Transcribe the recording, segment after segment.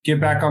Get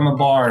back on the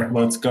bar.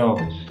 Let's go.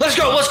 Let's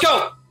go. Let's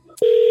go.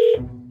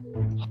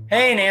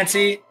 Hey,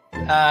 Nancy.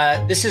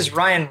 This is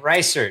Ryan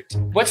Reisert.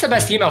 What's the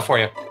best email for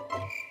you?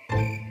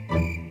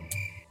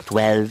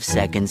 12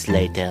 seconds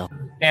later.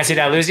 Nancy,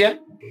 did I lose you?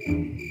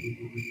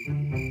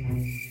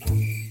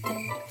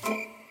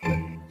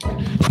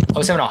 I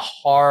was having a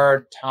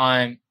hard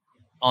time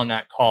on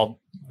that call.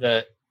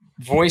 The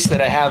voice that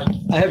I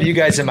have you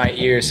guys in my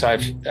ear, so I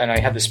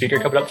have the speaker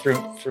coming up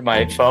through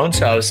my phone,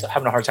 so I was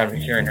having a hard time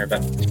hearing her. But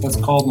that's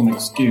called an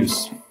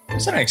excuse.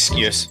 It's not an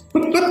excuse.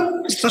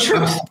 It's the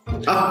truth.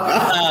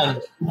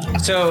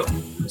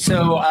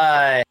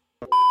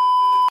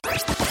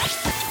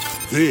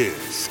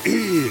 This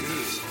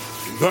is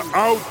the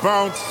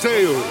Outbound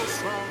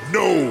Sales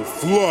No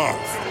Fluff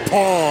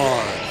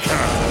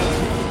Podcast.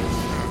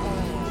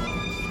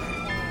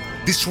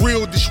 This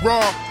real, this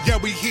raw, yeah,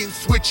 we hitting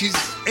switches.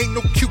 Ain't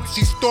no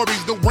cutesy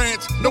stories, no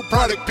rants, no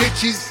product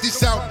pitches.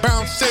 This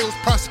outbound sales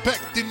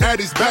prospecting at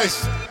its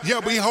best. Yeah,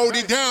 we hold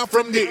it down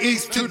from the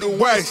east to the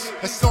west.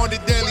 That's on the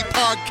daily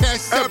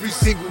podcast every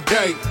single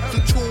day. So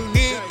tune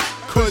in,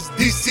 cause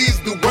this is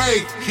the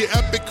way. Get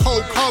epic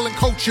cold calling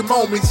coaching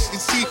moments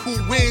and see who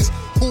wins,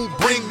 who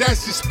bring that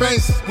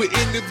suspense. With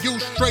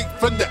interviews straight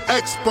from the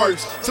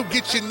experts. So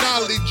get your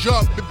knowledge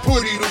up and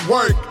put it to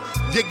work.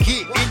 You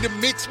get in the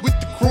mix with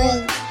the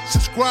crew.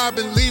 Subscribe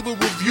and leave a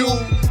review,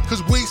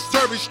 cause we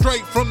serve it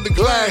straight from the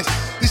glass.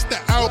 It's the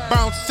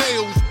Outbound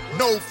Sales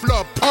No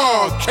Fluff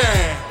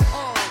Podcast.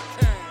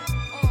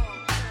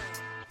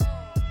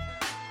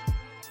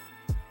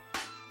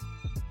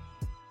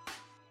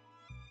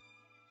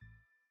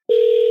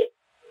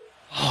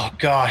 Oh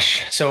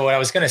gosh. So what I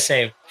was gonna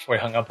say before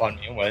he hung up on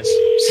me was,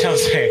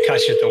 sounds like I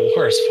caught you at the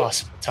worst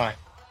possible time.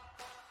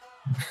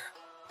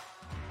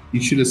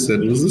 You should have said,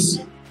 was this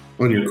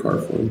on your car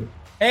phone?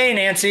 Hey,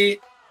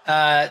 Nancy.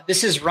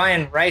 This is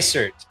Ryan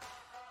Reisert.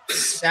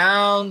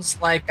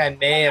 Sounds like I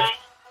may have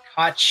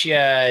caught you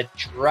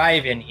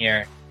driving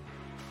here.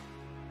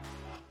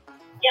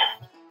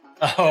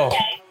 Yeah. Oh,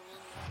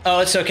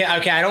 it's okay.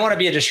 Okay, I don't want to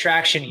be a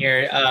distraction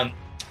here.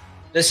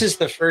 This is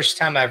the first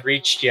time I've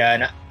reached you,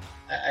 and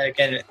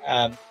again,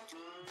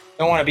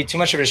 don't want to be too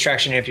much of a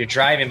distraction if you're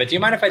driving. But do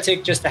you mind if I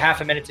take just a half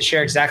a minute to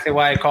share exactly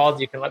why I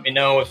called? You can let me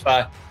know if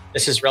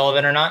this is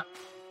relevant or not.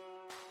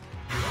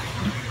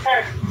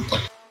 Sure.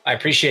 I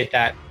appreciate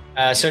that.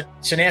 So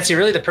Nancy,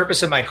 really the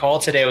purpose of my call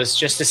today was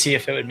just to see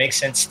if it would make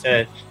sense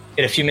to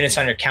get a few minutes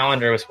on your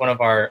calendar with one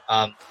of our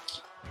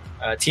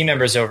team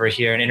members over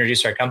here and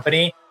introduce our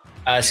company.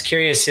 I was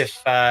curious if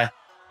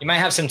you might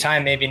have some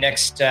time, maybe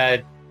next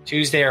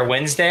Tuesday or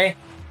Wednesday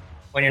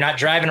when you're not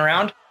driving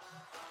around.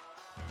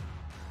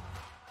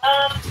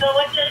 So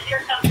what does your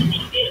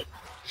company do?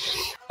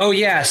 Oh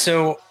yeah,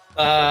 so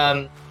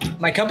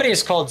my company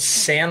is called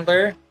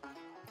Sandler.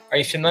 Are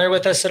you familiar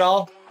with us at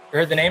all? You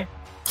heard the name?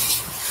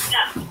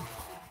 No.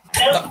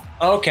 Nope.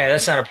 Okay,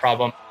 that's not a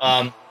problem.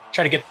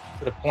 Try to get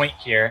to the point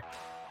here.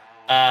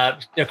 A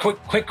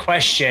quick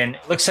question.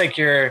 It looks like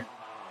you're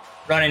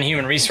running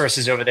human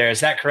resources over there. Is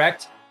that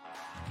correct?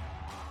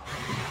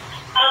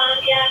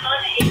 Yeah, I'm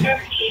on the HR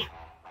team.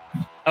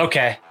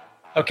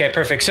 Okay,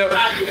 perfect. So,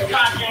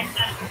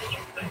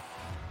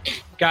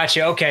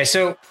 gotcha. Okay,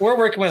 so we're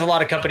working with a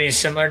lot of companies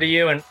similar to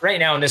you, and right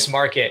now in this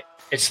market,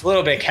 it's a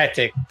little bit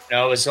hectic. You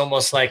know, it's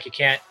almost like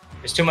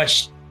there's too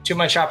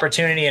much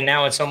opportunity, and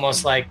now it's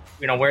almost like,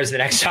 where's the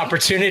next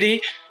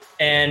opportunity?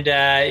 And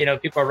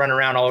people are running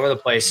around all over the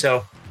place.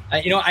 So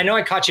I know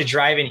I caught you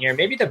driving here.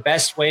 Maybe the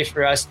best way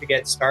for us to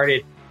get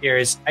started here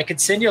is I could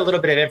send you a little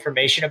bit of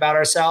information about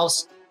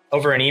ourselves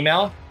over an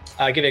email.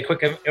 Give you a quick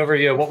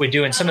overview of what we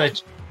do and some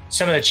of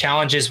the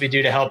challenges we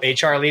do to help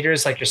HR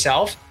leaders like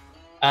yourself.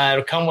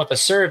 It'll come with a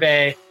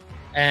survey,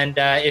 and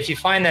if you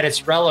find that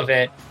it's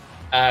relevant,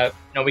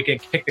 we can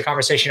pick the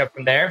conversation up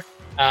from there.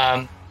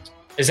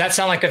 Does that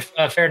sound like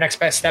a fair next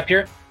best step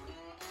here?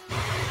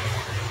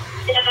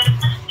 Yeah,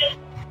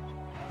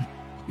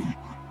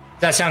 Does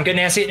that sound good,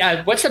 Nancy?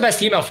 What's the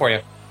best email for you?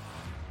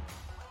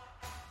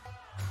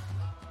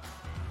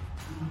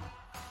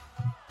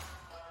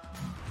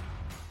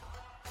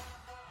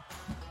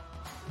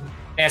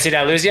 Nancy, did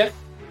I lose you?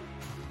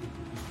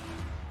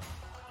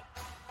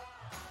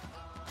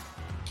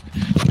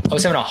 I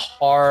was having a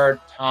hard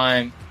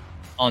time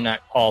on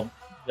that call.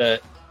 The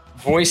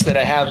voice that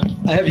I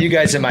have you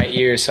guys in my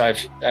ear, so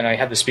I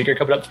have the speaker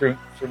coming up through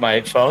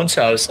my phone,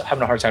 so I was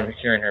having a hard time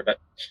hearing her. But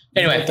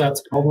anyway,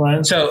 that's called,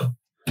 Ryan. So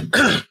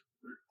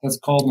that's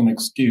called an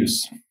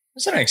excuse.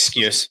 It's not an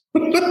excuse.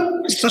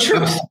 It's the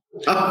truth.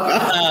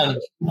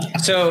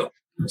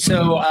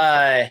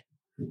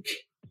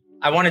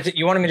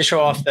 You wanted me to show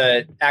off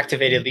the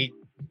activated lead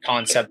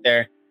concept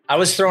there. I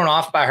was thrown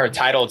off by her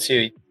title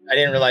too. I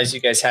didn't realize you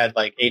guys had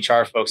like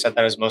HR folks. I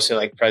thought it was mostly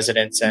like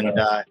presidents and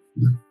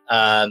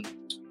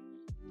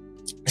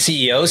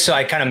CEOs. So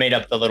I kind of made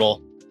up the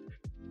little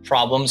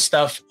problem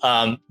stuff.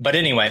 But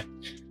anyway,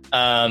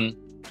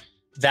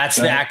 that's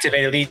the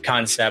activated lead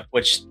concept,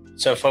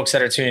 so folks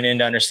that are tuning in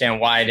to understand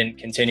why I didn't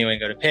continue and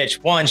go to pitch.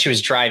 One, she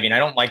was driving. I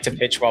don't like to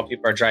pitch while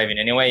people are driving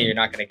anyway. You're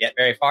not going to get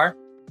very far.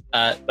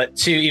 But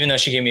two, even though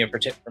she gave me a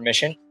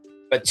permission,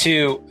 but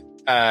two,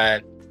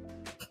 the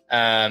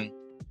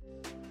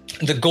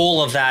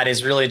goal of that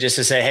is really just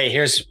to say, hey,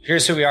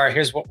 here's who we are.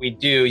 Here's what we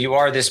do. You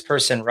are this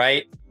person,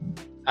 right?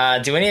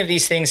 Do any of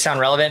these things sound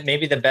relevant?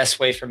 Maybe the best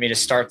way for me to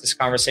start this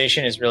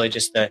conversation is really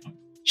just to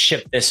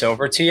ship this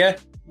over to you.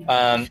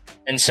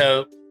 And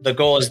so the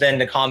goal is then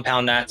to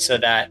compound that so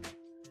that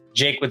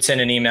Jake would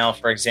send an email,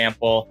 for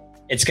example.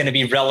 It's going to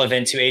be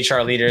relevant to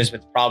HR leaders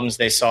with problems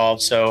they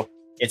solve. So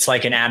it's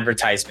like an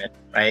advertisement,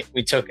 right?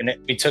 We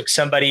took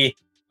somebody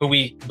who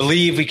we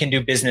believe we can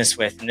do business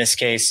with, in this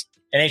case,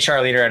 an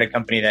HR leader at a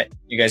company that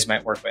you guys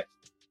might work with.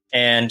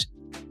 And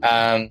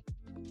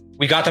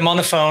we got them on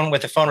the phone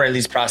with the phone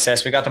release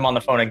process. We got them on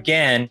the phone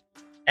again,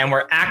 and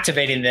we're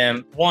activating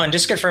them. One,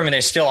 just confirming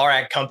they still are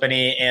at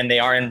company and they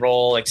are in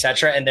role, et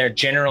cetera. And they're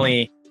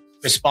generally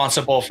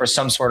responsible for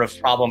some sort of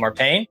problem or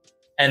pain.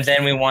 And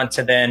then we want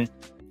to then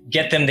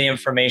get them the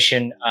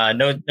information,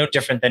 no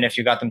different than if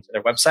you got them to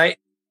their website.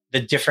 The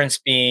difference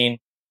being,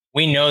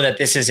 we know that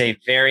this is a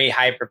very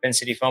high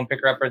propensity phone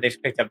picker upper. They've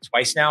picked up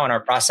twice now in our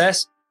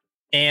process.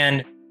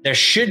 And there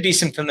should be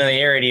some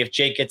familiarity if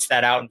Jake gets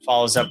that out and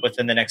follows up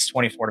within the next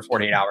 24 to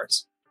 48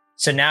 hours.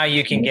 So now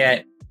you can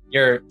get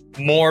your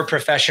more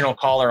professional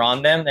caller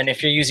on them. And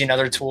if you're using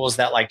other tools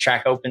that like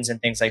track opens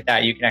and things like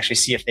that, you can actually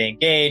see if they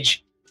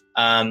engage.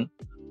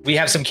 We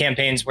have some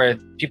campaigns where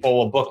people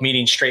will book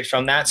meetings straight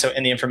from that. So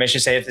in the information,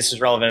 say if this is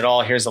relevant at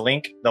all, here's a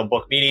link. They'll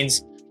book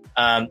meetings.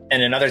 And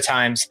in other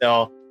times,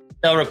 they'll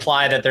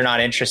reply that they're not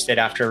interested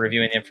after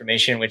reviewing the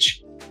information,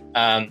 which,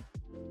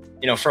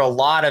 for a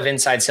lot of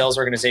inside sales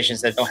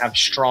organizations that don't have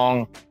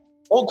strong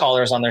cold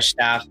callers on their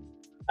staff,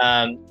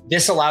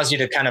 this allows you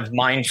to kind of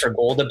mine for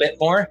gold a bit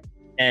more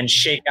and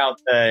shake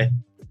out the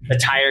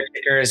tire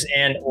kickers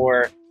and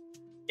or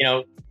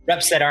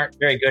reps that aren't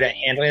very good at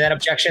handling that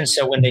objection.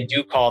 So when they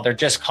do call, they're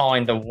just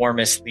calling the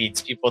warmest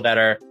leads, people that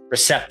are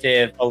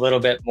receptive, a little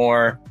bit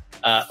more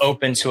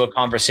open to a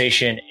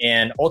conversation,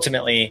 and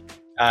ultimately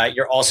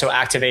you're also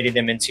activating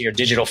them into your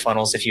digital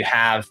funnels if you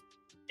have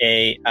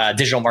a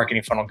digital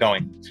marketing funnel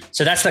going.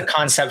 So that's the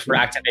concept for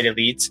activated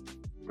leads.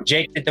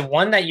 Jake, did the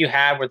one that you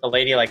had where the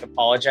lady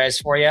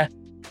apologized for you,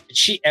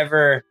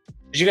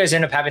 did you guys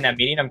end up having that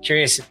meeting? I'm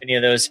curious if any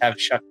of those have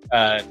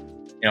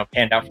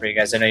panned out for you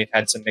guys. I know you've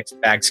had some mixed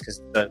bags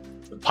because the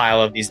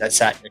pile of these that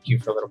sat in your queue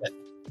for a little bit.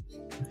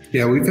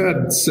 Yeah, we've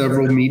had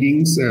several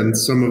meetings and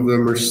some of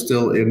them are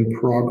still in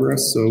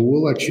progress. So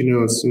we'll let you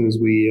know as soon as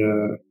we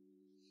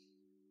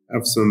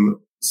have some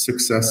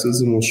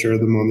successes, and we'll share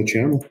them on the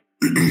channel.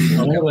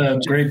 One of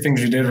the great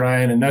things you did,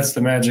 Ryan, and that's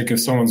the magic if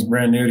someone's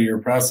brand new to your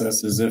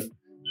process, is if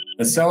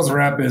the sales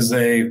rep is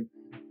a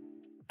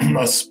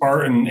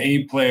Spartan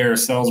A-player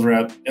sales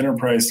rep,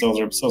 enterprise sales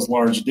rep, sells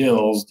large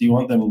deals, do you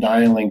want them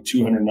dialing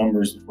 200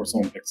 numbers before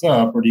someone picks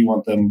up, or do you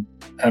want them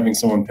having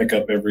someone pick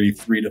up every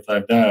 3 to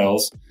 5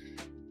 dials?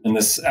 And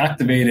this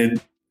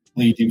activated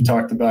lead you've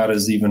talked about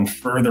is even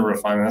further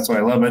refinement. That's why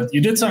I love it.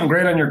 You did something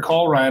great on your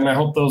call, Ryan. I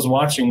hope those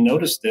watching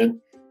noticed it.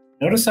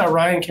 Notice how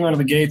Ryan came out of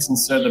the gates and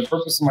said, the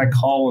purpose of my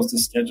call was to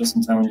schedule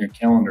some time on your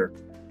calendar.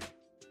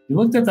 If you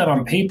looked at that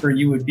on paper,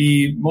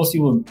 most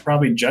people would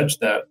probably judge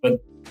that.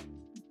 But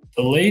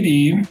the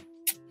lady,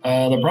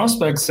 the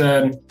prospect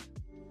said,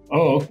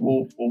 oh,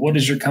 well, what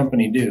does your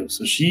company do?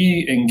 So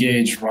she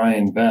engaged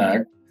Ryan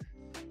back.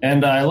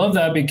 And I love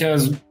that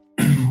because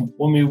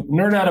when we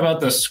nerd out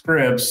about the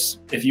scripts,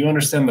 if you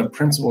understand the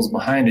principles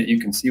behind it, you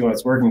can see why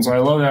it's working. So I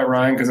love that,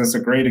 Ryan, because it's a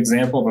great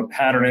example of a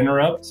pattern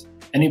interrupt.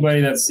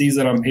 Anybody that sees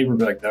it on paper would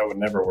be like, that would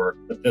never work.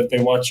 But if they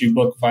watch you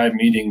book 5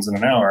 meetings in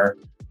an hour,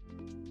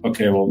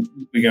 okay, well,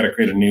 we got to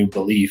create a new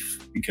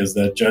belief because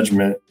that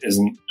judgment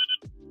isn't,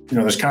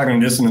 there's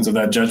cognitive dissonance of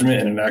that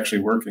judgment and it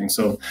actually working.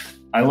 So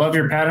I love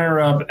your pattern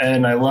interrupt,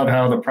 and I love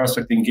how the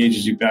prospect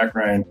engages you back,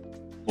 Ryan.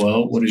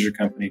 Well, what does your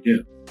company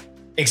do?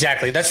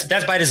 Exactly. That's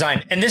by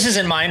design. And this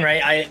isn't mine,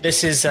 right?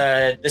 This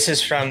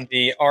is from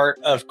The Art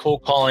of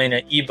Cold Calling,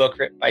 an ebook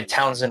written by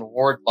Townsend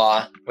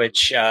Wardlaw,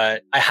 which I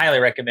highly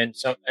recommend.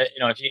 So,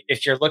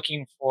 if you're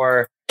looking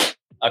for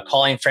a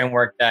calling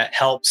framework that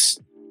helps,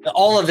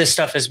 all of this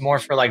stuff is more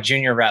for like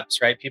junior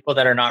reps, right? People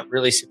that are not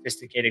really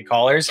sophisticated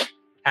callers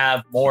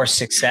have more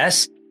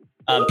success.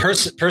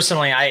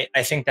 Personally,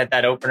 I think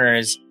that opener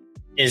is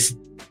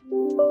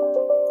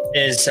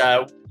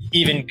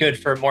even good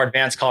for more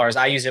advanced callers.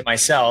 I use it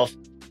myself.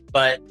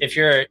 But if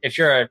you're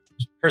a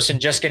person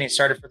just getting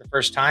started for the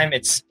first time,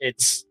 it's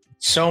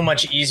so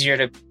much easier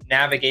to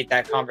navigate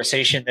that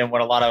conversation than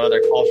what a lot of other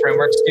call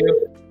frameworks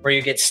do, where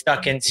you get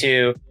stuck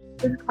into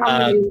this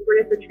call is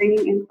for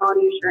training and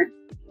quality assurance.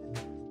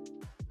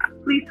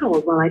 Please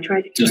hold while I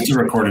try to just to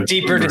record it.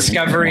 Deeper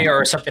discovery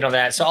or something like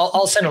that. So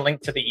I'll send a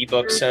link to the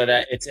ebook so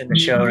that it's in the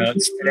show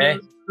notes today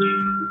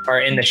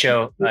or in the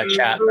show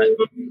chat. But